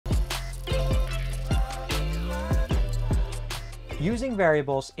Using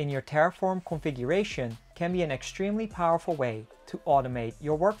variables in your Terraform configuration can be an extremely powerful way to automate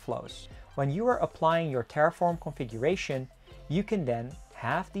your workflows. When you are applying your Terraform configuration, you can then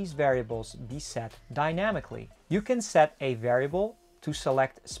have these variables be set dynamically. You can set a variable to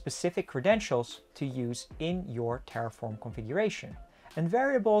select specific credentials to use in your Terraform configuration. And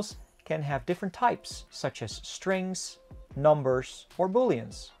variables can have different types, such as strings, numbers, or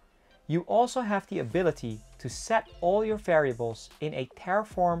booleans. You also have the ability to set all your variables in a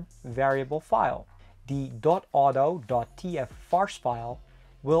Terraform variable file. The .auto.tf_vars file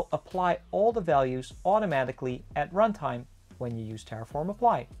will apply all the values automatically at runtime when you use Terraform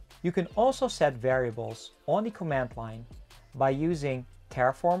apply. You can also set variables on the command line by using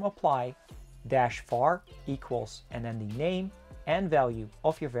Terraform apply -var equals and then the name and value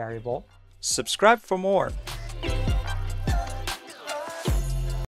of your variable. Subscribe for more.